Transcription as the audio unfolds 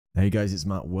Hey guys, it's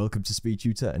Matt. Welcome to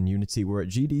SpeedTutor and Unity. We're at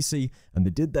GDC and they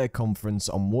did their conference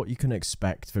on what you can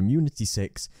expect from Unity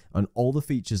 6 and all the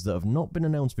features that have not been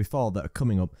announced before that are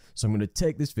coming up. So I'm going to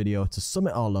take this video to sum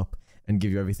it all up and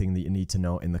give you everything that you need to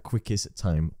know in the quickest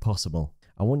time possible.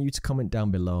 I want you to comment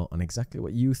down below on exactly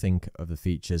what you think of the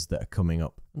features that are coming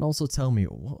up, and also tell me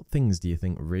what things do you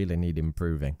think really need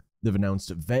improving. They've announced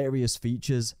various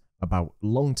features about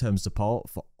long-term support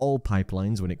for all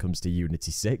pipelines when it comes to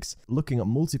Unity 6, looking at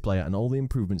multiplayer and all the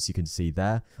improvements you can see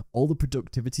there, all the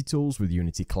productivity tools with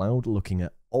Unity Cloud, looking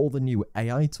at all the new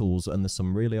AI tools, and there's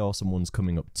some really awesome ones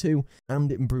coming up too,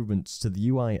 and improvements to the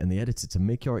UI and the editor to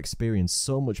make your experience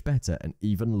so much better, and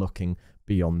even looking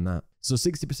beyond that. So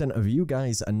 60% of you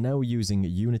guys are now using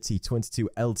Unity 22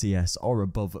 LTS or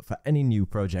above for any new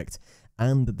project,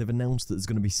 and they've announced that there's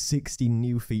going to be 60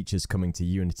 new features coming to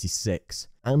Unity 6.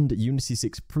 And Unity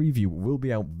 6 preview will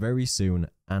be out very soon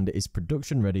and it is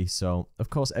production ready, so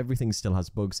of course everything still has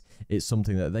bugs. It's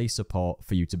something that they support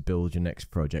for you to build your next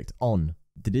project on.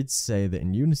 They did say that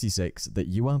in Unity 6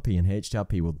 that URP and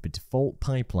HDRP will be default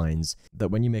pipelines that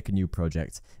when you make a new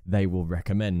project they will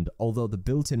recommend, although the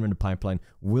built-in render pipeline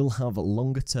will have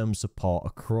longer term support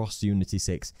across Unity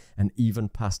 6 and even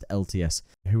past LTS.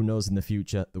 Who knows in the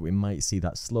future that we might see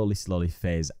that slowly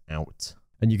phase out.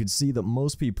 And you can see that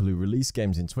most people who released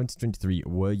games in 2023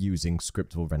 were using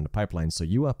scriptable render pipelines, so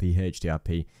URP,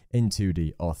 HDRP in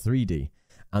 2D or 3D.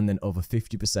 And then over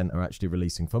 50% are actually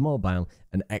releasing for mobile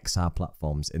and XR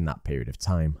platforms in that period of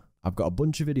time. I've got a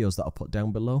bunch of videos that I'll put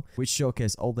down below which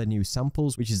showcase all their new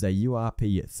samples, which is their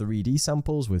URP 3D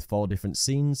samples with 4 different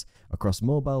scenes across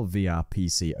mobile, VR,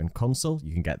 PC and console.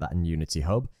 You can get that in Unity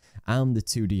Hub. And the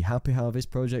 2D Happy Harvest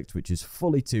project, which is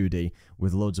fully 2D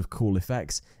with loads of cool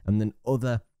effects, and then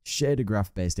other shader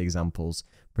graph based examples,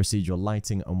 procedural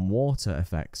lighting and water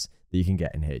effects that you can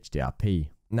get in HDRP.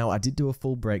 Now, I did do a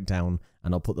full breakdown,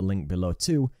 and I'll put the link below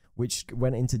too, which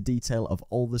went into detail of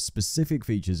all the specific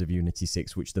features of Unity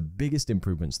 6, which the biggest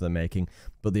improvements they're making,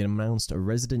 but they announced a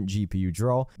resident GPU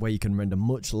draw where you can render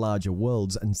much larger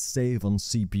worlds and save on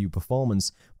CPU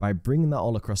performance by bringing that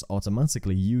all across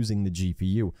automatically using the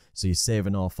GPU. So you save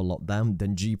an awful lot there.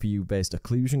 Then GPU based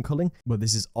occlusion culling, but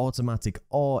this is automatic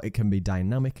or it can be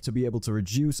dynamic to be able to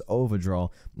reduce overdraw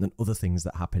and other things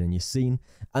that happen in your scene.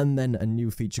 And then a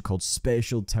new feature called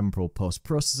spatial temporal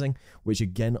post-processing, which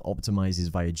again optimizes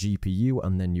via GPU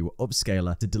and then new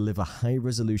upscaler to deliver high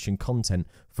resolution content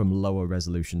from lower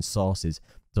resolution sources,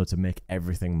 so to make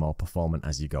everything more performant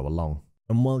as you go along.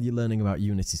 And while you're learning about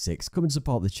Unity 6, come and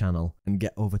support the channel and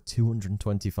get over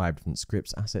 225 different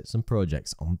scripts, assets and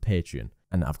projects on Patreon.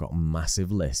 And I've got a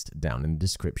massive list down in the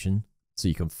description so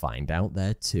you can find out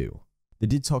there too. They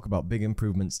did talk about big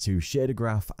improvements to shader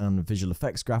graph and visual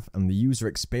effects graph and the user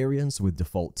experience with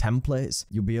default templates.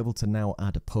 You'll be able to now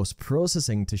add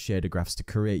post-processing to shader graphs to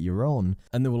create your own,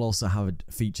 and they will also have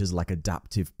features like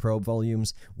adaptive probe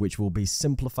volumes, which will be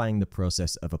simplifying the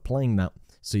process of applying that,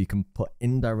 so you can put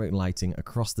indirect lighting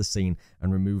across the scene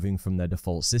and removing from their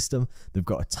default system. They've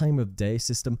got a time of day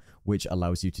system which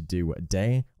allows you to do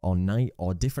day or night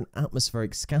or different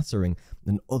atmospheric scattering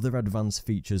and other advanced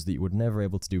features that you would never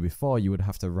able to do before. You would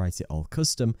have to write it all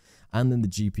custom. And then the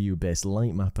GPU based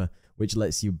light mapper, which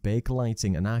lets you bake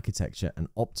lighting and architecture and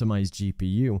optimize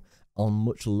GPU on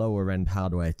much lower end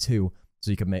hardware too, so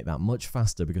you can make that much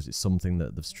faster because it's something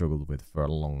that they've struggled with for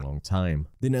a long time.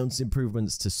 They announced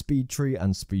improvements to SpeedTree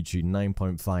and SpeedTree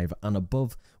 9.5 and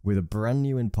above with a brand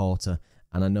new importer,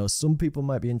 and I know some people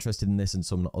might be interested in this and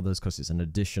some not others because it's an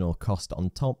additional cost on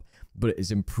top, but it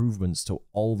is improvements to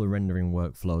all the rendering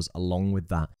workflows along with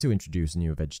that to introduce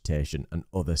new vegetation and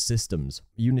other systems.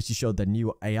 Unity showed their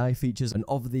new AI features, and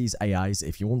of these AIs,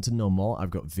 if you want to know more,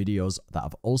 I've got videos that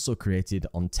I've also created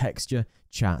on texture,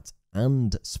 chat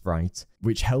and sprite,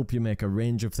 which help you make a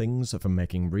range of things from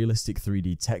making realistic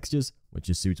 3D textures, which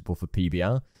is suitable for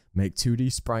PBR, make 2D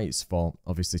sprites for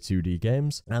obviously 2D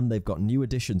games, and they've got new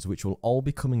additions which will all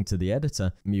be coming to the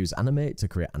editor. Muse Animate to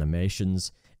create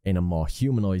animations in a more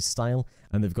humanoid style,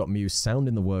 and they've got Muse Sound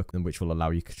in the work, which will allow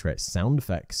you to create sound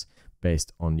effects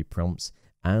based on your prompts,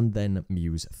 and then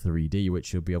Muse 3D,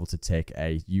 which you'll be able to take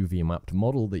a UV mapped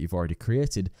model that you've already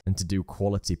created and to do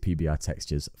quality PBR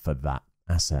textures for that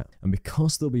asset. And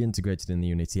because they'll be integrated in the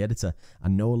Unity editor, I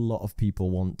know a lot of people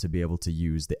want to be able to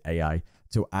use the AI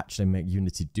to actually make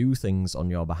Unity do things on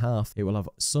your behalf. It will have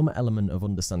some element of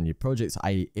understanding your projects,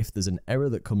 i.e. if there's an error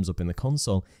that comes up in the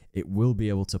console, it will be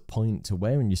able to point to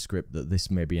where in your script that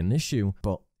this may be an issue,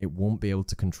 but it won't be able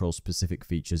to control specific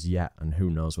features yet, and who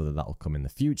knows whether that'll come in the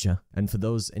future. And for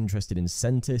those interested in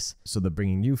Sentis, so they're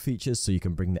bringing new features so you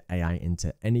can bring the AI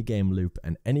into any game loop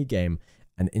and any game,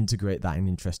 and integrate that in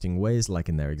interesting ways, like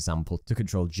in their example, to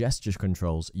control gesture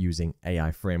controls using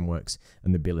AI frameworks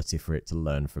and the ability for it to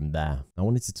learn from there. I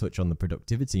wanted to touch on the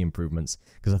productivity improvements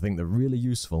because I think they're really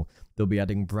useful. They'll be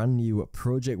adding brand new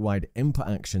project-wide input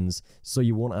actions, so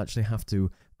you won't actually have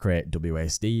to create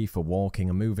WASD for walking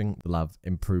and moving. They'll have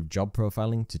improved job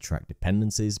profiling to track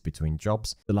dependencies between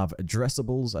jobs. They'll have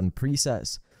addressables and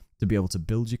presets to be able to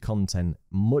build your content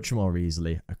much more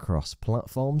easily across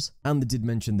platforms. And they did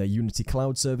mention their Unity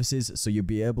Cloud services, so you'll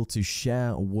be able to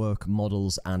share work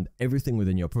models and everything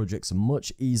within your projects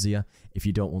much easier if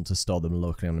you don't want to store them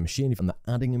locally on a machine. And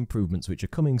they're adding improvements which are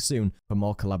coming soon for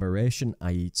more collaboration,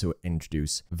 i.e. to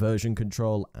introduce version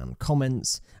control and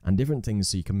comments and different things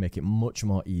so you can make it much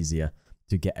more easier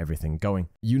to get everything going.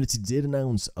 Unity did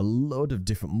announce a load of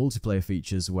different multiplayer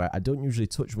features where I don't usually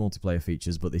touch multiplayer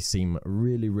features, but they seem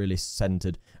really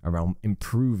centered around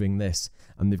improving this.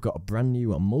 And they've got a brand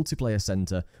new multiplayer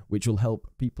center which will help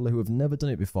people who have never done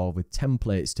it before with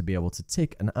templates to be able to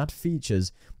tick and add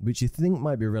features which you think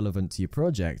might be relevant to your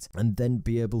project, and then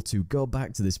be able to go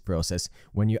back to this process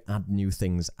when you add new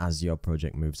things as your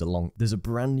project moves along. There's a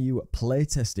brand new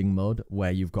playtesting mode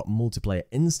where you've got multiplayer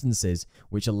instances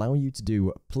which allow you to do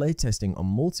playtesting on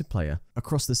multiplayer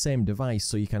across the same device,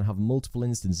 so you can have multiple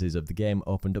instances of the game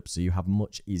opened up so you have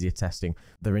much easier testing.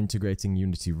 They're integrating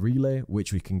Unity Relay,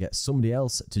 which we can get somebody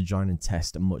else to join and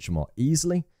test much more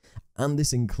easily. And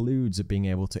this includes being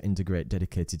able to integrate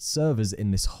dedicated servers in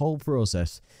this whole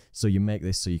process. So you make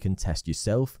this so you can test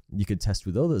yourself, you can test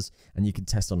with others, and you can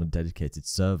test on a dedicated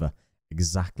server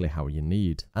exactly how you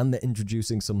need. And they're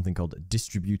introducing something called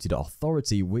distributed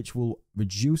authority, which will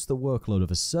reduce the workload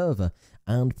of a server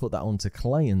and put that onto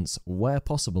clients where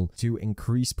possible to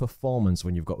increase performance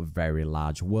when you've got very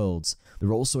large worlds.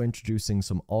 They're also introducing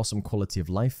some awesome quality of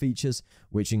life features,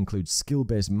 which include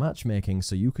skill-based matchmaking,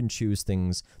 so you can choose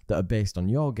things that are based on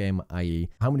your game, i.e.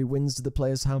 how many wins do the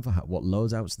players have, what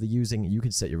loadouts they're using. You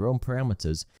can set your own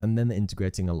parameters, and then they're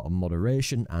integrating a lot of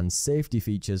moderation and safety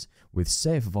features with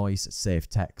safe voice, safe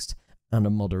text, and a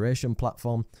moderation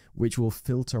platform which will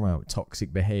filter out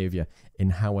toxic behavior in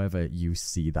however you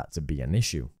see that to be an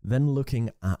issue. Then looking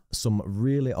at some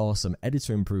really awesome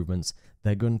editor improvements,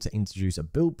 they're going to introduce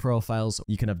build profiles.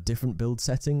 You can have different build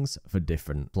settings for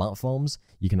different platforms.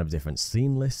 You can have different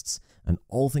scene lists and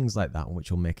all things like that,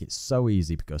 which will make it so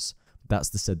easy, because that's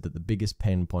the biggest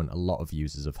pain point a lot of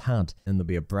users have had. And there'll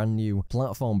be a brand new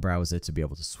platform browser to be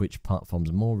able to switch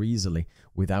platforms more easily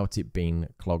without it being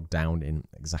clogged down in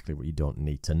exactly what you don't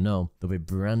need to know. There'll be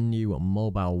brand new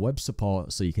mobile web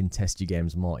support so you can test your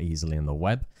games more easily on the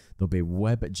web. There'll be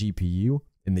web GPU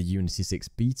in the Unity 6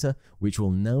 beta, which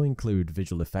will now include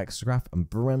visual effects graph and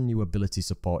brand new ability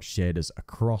support shaders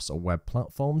across web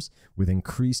platforms with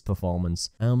increased performance.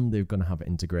 And they're going to have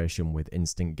integration with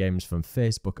instant games from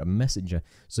Facebook and Messenger,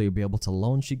 so you'll be able to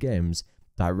launch your games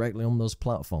directly on those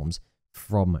platforms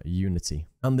from Unity.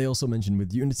 And they also mentioned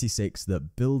with Unity 6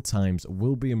 that build times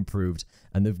will be improved,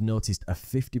 and they've noticed a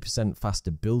 50%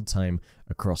 faster build time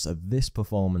across this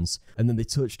performance. And then they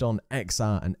touched on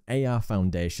XR and AR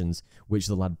foundations, which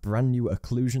they'll add brand new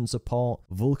occlusion support,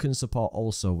 Vulkan support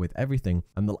also with everything,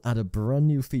 and they'll add a brand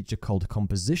new feature called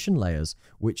composition layers,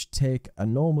 which take a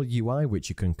normal UI which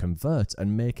you can convert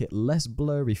and make it less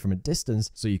blurry from a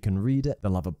distance so you can read it.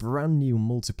 They'll have a brand new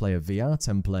multiplayer VR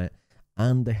template,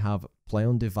 and they have play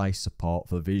on device support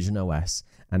for Vision OS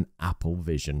and Apple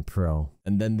Vision Pro.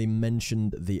 And then they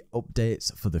mentioned the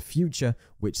updates for the future,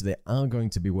 which they are going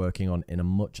to be working on in a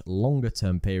much longer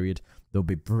term period. There'll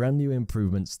be brand new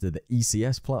improvements to the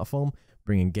ECS platform,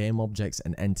 bringing game objects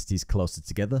and entities closer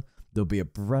together. There'll be a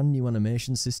brand new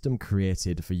animation system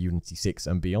created for Unity 6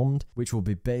 and beyond, which will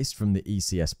be based from the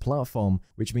ECS platform,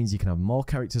 which means you can have more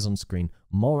characters on screen,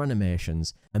 more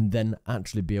animations, and then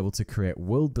actually be able to create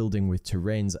world building with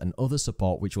terrains and other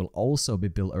support, which will also be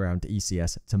built around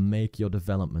ECS to make your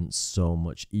development so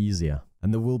much easier.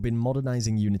 And they will be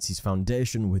modernizing Unity's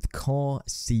foundation with Core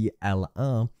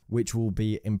CLR, which will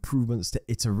be improvements to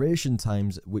iteration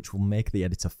times, which will make the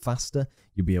editor faster.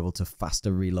 You'll be able to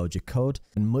faster reload your code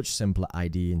and much simpler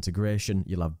IDE integration.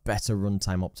 You'll have better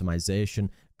runtime optimization,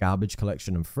 garbage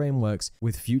collection and frameworks,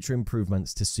 with future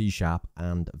improvements to C#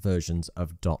 and versions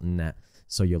of .NET.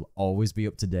 so you'll always be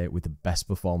up to date with the best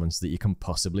performance that you can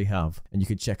possibly have. And you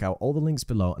can check out all the links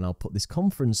below, and I'll put this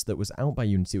conference that was out by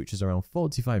Unity, which is around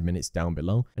 45 minutes, down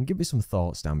below, and give me some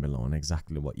thoughts down below on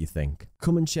exactly what you think.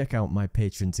 Come and check out my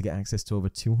Patreon to get access to over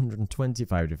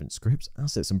 225 different scripts,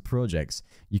 assets and projects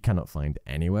you cannot find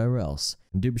anywhere else.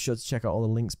 And do be sure to check out all the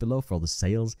links below for all the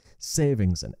sales,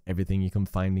 savings, and everything you can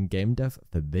find in game dev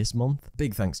for this month.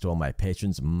 Big thanks to all my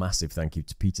patrons, massive thank you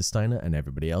to Peter Steiner and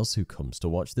everybody else who comes to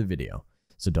watch the video.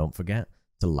 So don't forget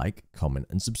to like, comment,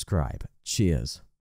 and subscribe. Cheers.